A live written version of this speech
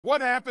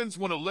What happens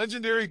when a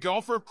legendary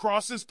golfer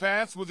crosses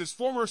paths with his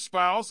former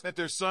spouse at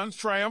their son's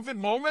triumphant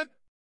moment?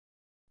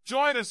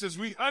 Join us as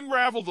we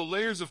unravel the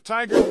layers of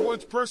Tiger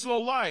Woods'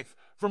 personal life,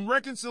 from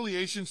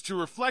reconciliations to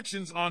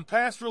reflections on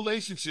past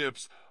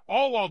relationships,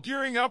 all while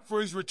gearing up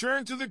for his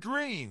return to the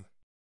green.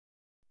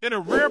 In a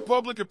rare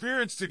public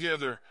appearance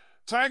together,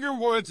 Tiger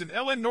Woods and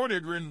Elin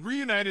Nordegren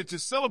reunited to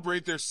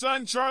celebrate their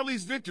son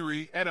Charlie's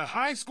victory at a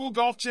high school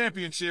golf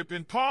championship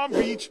in Palm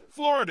Beach,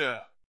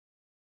 Florida.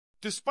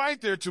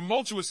 Despite their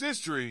tumultuous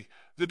history,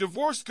 the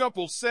divorced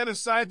couple set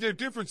aside their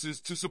differences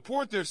to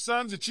support their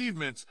son's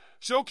achievements,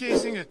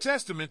 showcasing a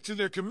testament to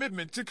their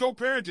commitment to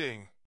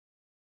co-parenting.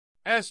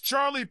 As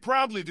Charlie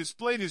proudly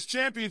displayed his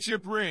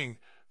championship ring,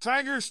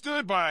 Tiger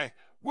stood by,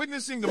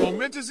 witnessing the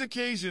momentous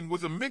occasion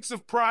with a mix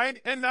of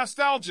pride and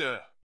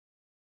nostalgia.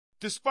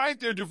 Despite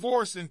their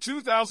divorce in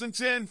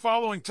 2010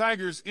 following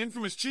Tiger's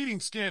infamous cheating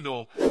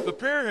scandal, the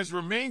pair has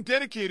remained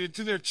dedicated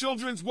to their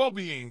children's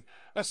well-being,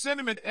 a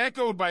sentiment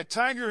echoed by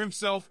Tiger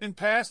himself in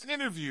past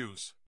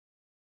interviews.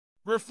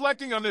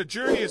 Reflecting on their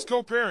journey as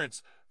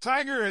co-parents,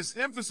 Tiger has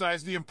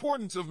emphasized the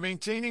importance of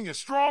maintaining a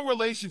strong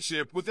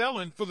relationship with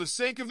Elin for the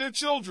sake of their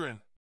children.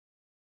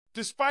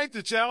 Despite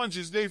the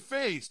challenges they've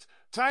faced,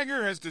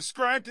 Tiger has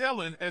described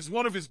Elin as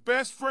one of his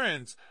best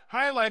friends,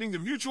 highlighting the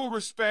mutual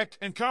respect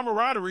and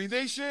camaraderie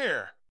they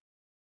share.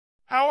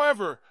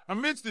 However,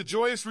 amidst the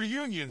joyous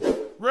reunion,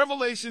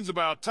 revelations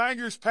about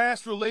Tiger's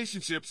past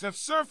relationships have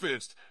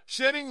surfaced,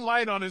 shedding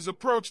light on his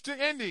approach to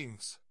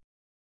endings.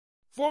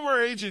 Former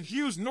agent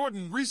Hughes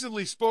Norton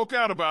recently spoke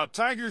out about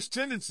Tiger's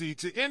tendency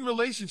to end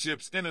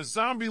relationships in a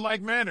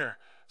zombie-like manner,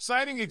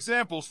 citing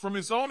examples from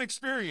his own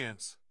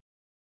experience.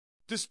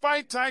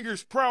 Despite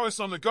Tiger's prowess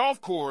on the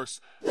golf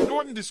course,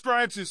 Norton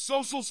describes his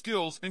social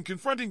skills in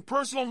confronting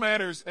personal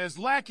matters as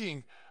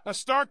lacking, a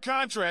stark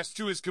contrast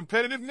to his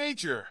competitive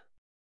nature.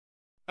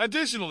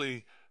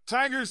 Additionally,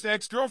 Tiger's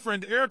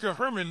ex-girlfriend Erica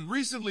Herman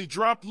recently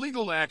dropped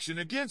legal action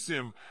against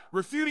him,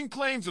 refuting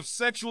claims of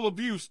sexual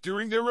abuse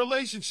during their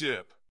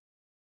relationship.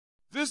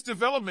 This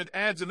development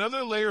adds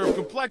another layer of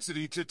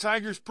complexity to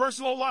Tiger's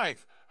personal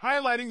life,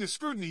 highlighting the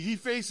scrutiny he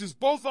faces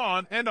both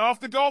on and off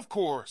the golf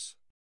course.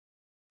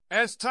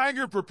 As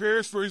Tiger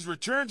prepares for his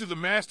return to the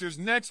Masters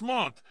next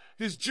month,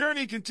 his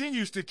journey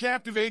continues to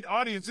captivate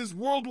audiences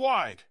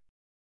worldwide.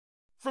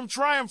 From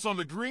triumphs on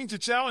the green to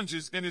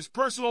challenges in his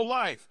personal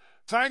life,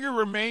 Tiger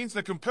remains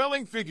a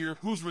compelling figure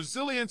whose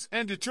resilience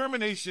and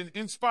determination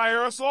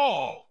inspire us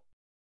all.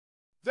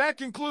 That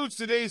concludes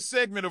today's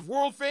segment of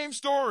World Fame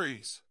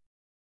Stories.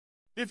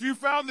 If you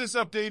found this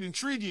update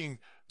intriguing,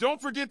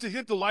 don't forget to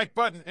hit the like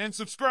button and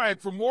subscribe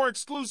for more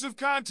exclusive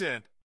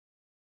content.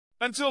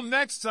 Until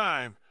next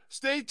time,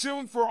 stay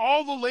tuned for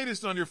all the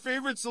latest on your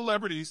favorite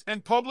celebrities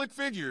and public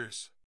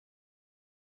figures.